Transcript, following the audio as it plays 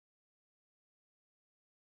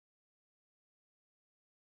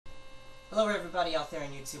Hello everybody out there on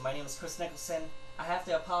YouTube, my name is Kris Nicholson. I have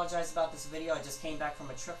to apologize about this video. I just came back from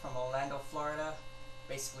a trip from Orlando, Florida.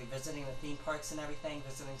 Basically visiting the theme parks and everything,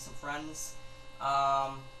 visiting some friends.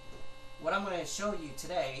 What I'm going to show you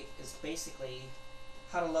today is basically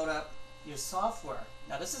how to load up your software.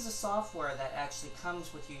 Now this is a software that actually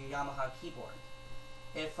comes with your Yamaha keyboard.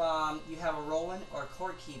 If you have a Roland or a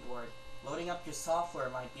cord keyboard, loading up your software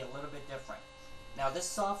might be a little bit different. Now this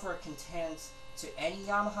software contends to any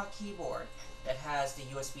Yamaha keyboard that has the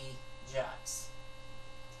USB jacks.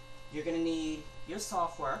 You're going to need your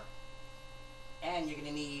software and you're going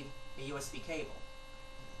to need a USB cable.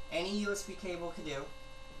 Any USB cable could do.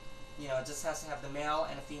 You know, it just has to have the male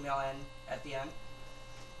and a female end at the end.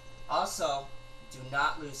 Also, do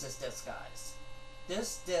not lose this disc, guys.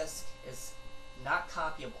 This disc is not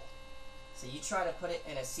copyable. So you try to put it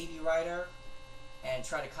in a CD writer and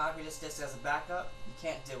try to copy this disc as a backup, you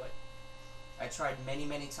can't do it. I tried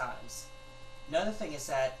many times. Another thing is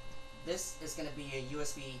that this is going to be a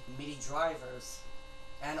USB MIDI drivers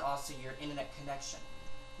and also your internet connection.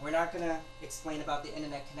 We're not going to explain about the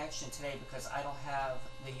internet connection today because I don't have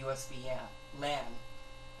the USB LAN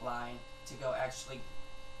line to go actually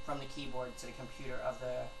from the keyboard to the computer of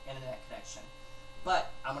the internet connection.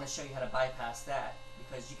 But I'm going to show you how to bypass that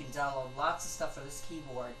because you can download lots of stuff for this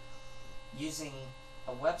keyboard using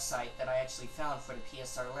a website that I actually found for the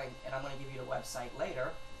PSR link, and I'm going to give you the website later,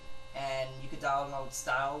 and you can download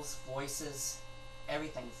styles, voices,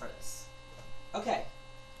 everything for this. Okay,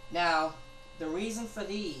 now the reason for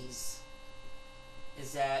these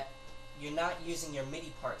is that you're not using your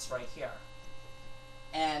MIDI parts right here,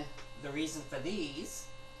 and the reason for these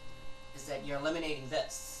is that you're eliminating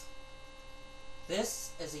this.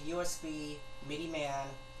 This is a USB MIDI man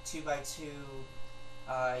 2x2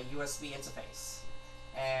 USB interface.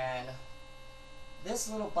 And this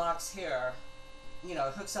little box here, you know,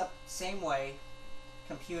 it hooks up same way,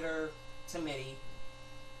 computer to MIDI.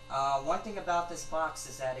 One thing about this box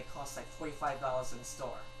is that it costs like $45 in the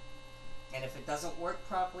store. And if it doesn't work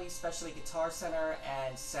properly, especially Guitar Center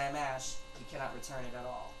and Sam Ash, you cannot return it at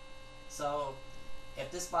all. So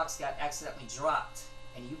if this box got accidentally dropped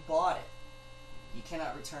and you bought it, you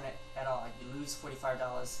cannot return it at all. You lose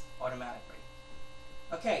 $45 automatically.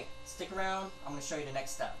 Okay, stick around. I'm going to show you the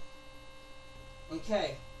next step.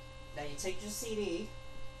 Okay, now you take your CD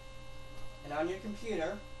and on your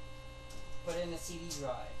computer, put it in a CD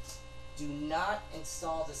drive. Do not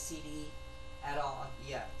install the CD at all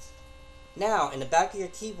yet. Now, in the back of your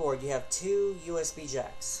keyboard, you have two USB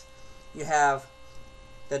jacks. You have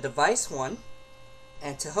the device one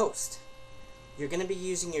and to host. You're going to be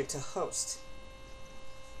using your to host.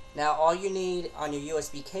 Now, all you need on your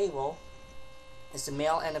USB cable is the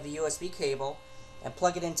male end of the USB cable and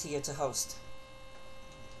plug it into your to host.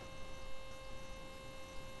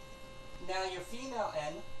 Now your female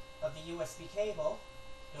end of the USB cable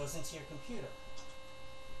goes into your computer.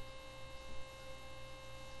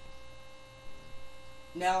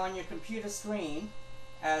 Now on your computer screen,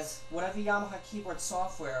 as whatever Yamaha keyboard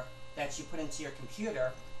software that you put into your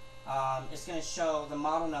computer, it's going to show the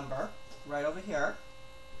model number right over here.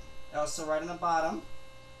 Also right on the bottom,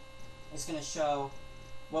 it's going to show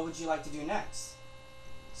what would you like to do next.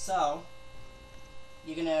 So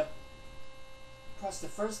you're going to press the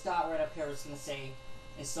first dot right up here. It's going to say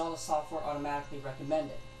install the software automatically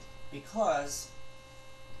recommended because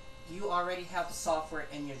you already have the software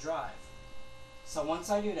in your drive. So once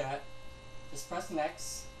I do that, just press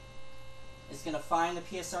next. It's going to find the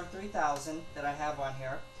PSR 3000 that I have on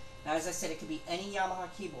here. Now as I said, it could be any Yamaha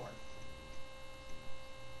keyboard.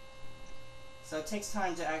 So it takes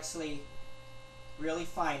time to actually really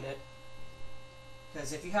find it,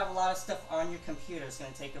 because if you have a lot of stuff on your computer, it's going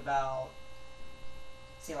to take about,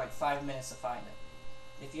 say, like 5 minutes to find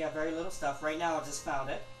it. If you have very little stuff, right now I just found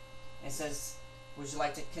it. It says, would you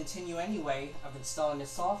like to continue anyway of installing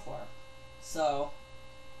this software? So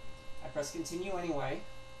I press continue anyway.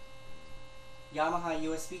 Yamaha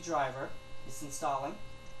USB driver is installing.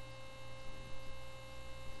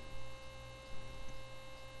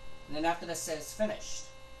 And then after that says finished.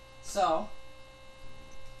 So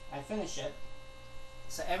I finish it.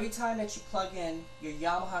 So every time that you plug in your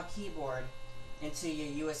Yamaha keyboard into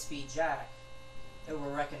your USB jack, it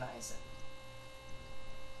will recognize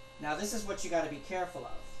it. Now this is what you got to be careful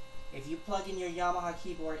of. If you plug in your Yamaha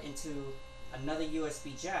keyboard into another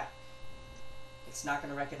USB jack, it's not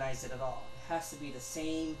going to recognize it at all. It has to be the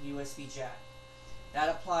same USB jack. That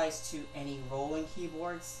applies to any Roland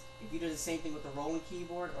keyboards. If you do the same thing with the Roland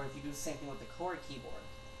keyboard, or if you do the same thing with the cord keyboard,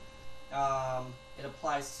 it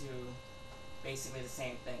applies to basically the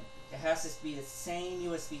same thing. It has to be the same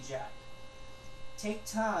USB jack. Take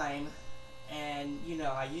time and you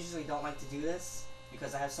know, I usually don't like to do this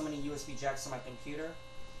because I have so many USB jacks on my computer.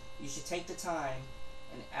 You should take the time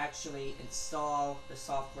and actually install the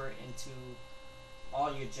software into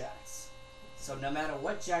all your jacks. So no matter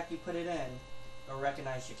what jack you put it in, it'll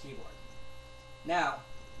recognize your keyboard. Now,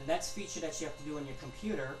 the next feature that you have to do on your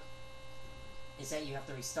computer is that you have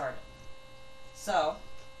to restart it. So,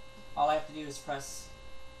 all I have to do is press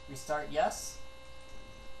restart yes,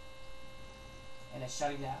 and it's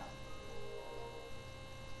shutting down.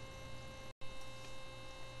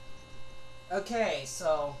 Okay,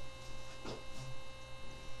 so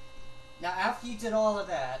now after you did all of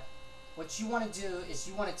that, what you want to do is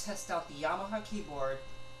you want to test out the YAMAHA keyboard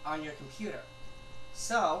on your computer.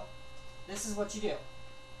 So, this is what you do.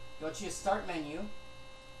 Go to your start menu,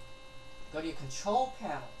 go to your control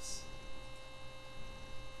panels.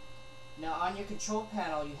 Now on your control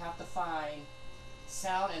panel you have to find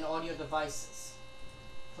sound and audio devices.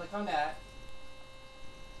 Click on that,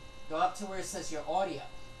 go up to where it says your audio,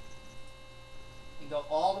 and go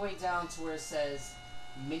all the way down to where it says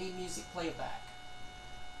MIDI music playback.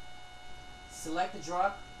 Select the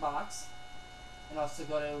drop box and also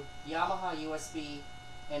go to YAMAHA USB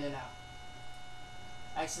in and out.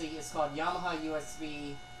 Actually, it's called YAMAHA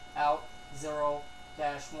USB out 0-1.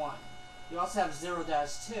 You also have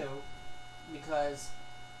 0-2 because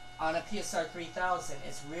on a PSR 3000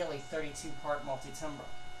 it's really 32-part multi-timbre.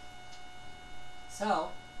 So,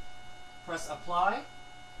 press apply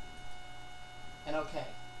and OK.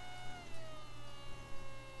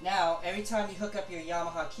 Now, every time you hook up your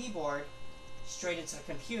YAMAHA keyboard straight into the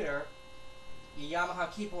computer, your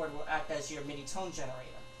YAMAHA keyboard will act as your MIDI tone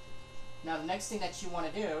generator. Now the next thing that you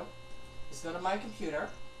want to do is go to my computer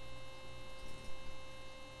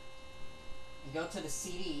and go to the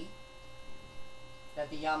CD that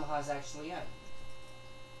the YAMAHA is actually in.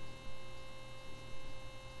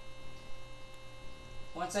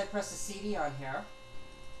 Once I press the CD on here,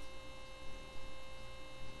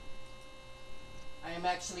 I am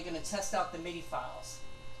actually going to test out the MIDI files.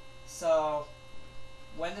 So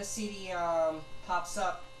when the CD pops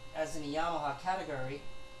up as in the YAMAHA category,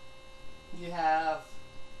 you have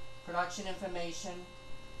production information.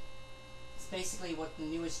 It's basically what the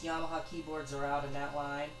newest YAMAHA keyboards are out in that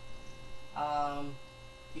line.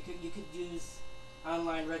 You could use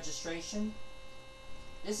online registration.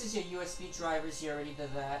 This is your USB drivers. You already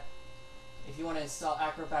did that. If you want to install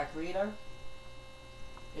Acrobat Reader,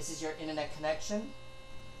 this is your internet connection.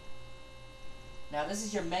 Now this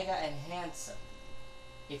is your Mega Enhancer.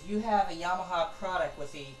 If you have a YAMAHA product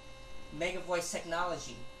with the Mega Voice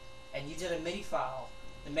technology and you did a MIDI file,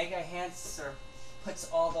 the Mega Enhancer puts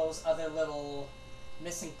all those other little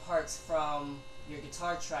missing parts from your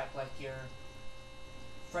guitar track, like your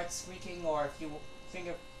fret squeaking, or if you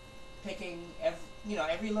finger picking,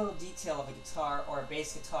 every little detail of a guitar or a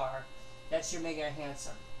bass guitar. That's your Mega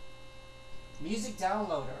Enhancer. Music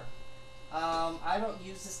Downloader. I don't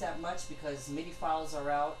use this that much because MIDI files are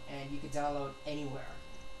out and you can download anywhere.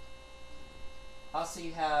 Also,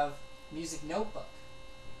 you have Music Notebook.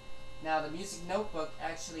 Now, the Music Notebook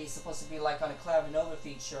actually is supposed to be like on a Clavinova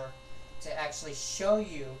feature to actually show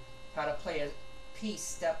you how to play a piece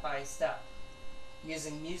step by step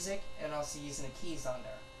using music and also using the keys on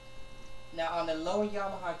there. Now, on the lower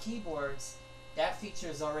YAMAHA keyboards, that feature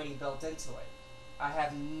is already built into it. I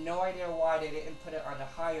have no idea why they didn't put it on the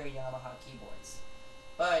higher YAMAHA keyboards.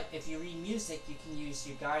 But if you read music, you can use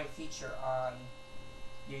your guide feature on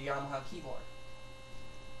your YAMAHA keyboard.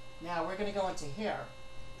 Now we're going to go into here,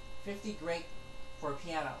 50 great for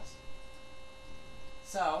pianos.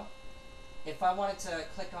 So, if I wanted to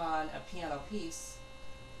click on a piano piece,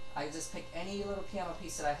 I just pick any little piano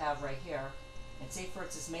piece that I have right here, and say for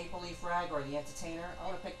instance Maple Leaf Rag or the Entertainer. I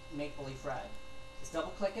want to pick Maple Leaf Rag. Just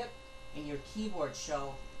double click it, and your keyboard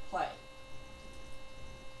shall play.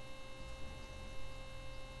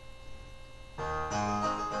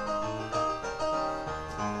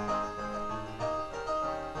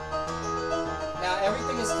 Now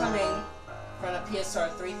everything is coming from a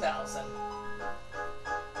PSR 3000.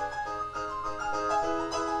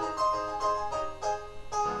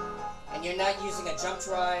 And you're not using a jump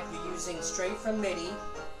drive, you're using straight from MIDI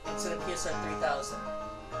into the PSR 3000.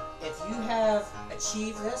 If you have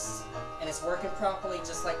achieved this and it's working properly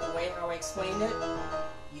just like the way how I explained it,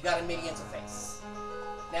 you got a MIDI interface.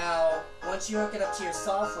 Now, once you hook it up to your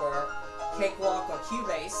software, Cakewalk or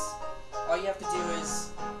Cubase, all you have to do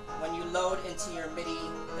is, when you load into your MIDI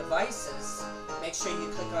devices, make sure you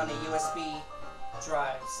click on the USB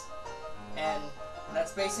drives. And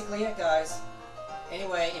that's basically it, guys.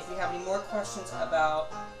 Anyway, if you have any more questions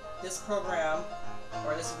about this program,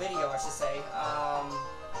 or this video I should say,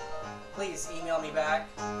 please email me back.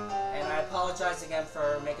 And I apologize again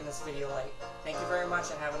for making this video late. Thank you very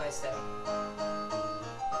much and have a nice day.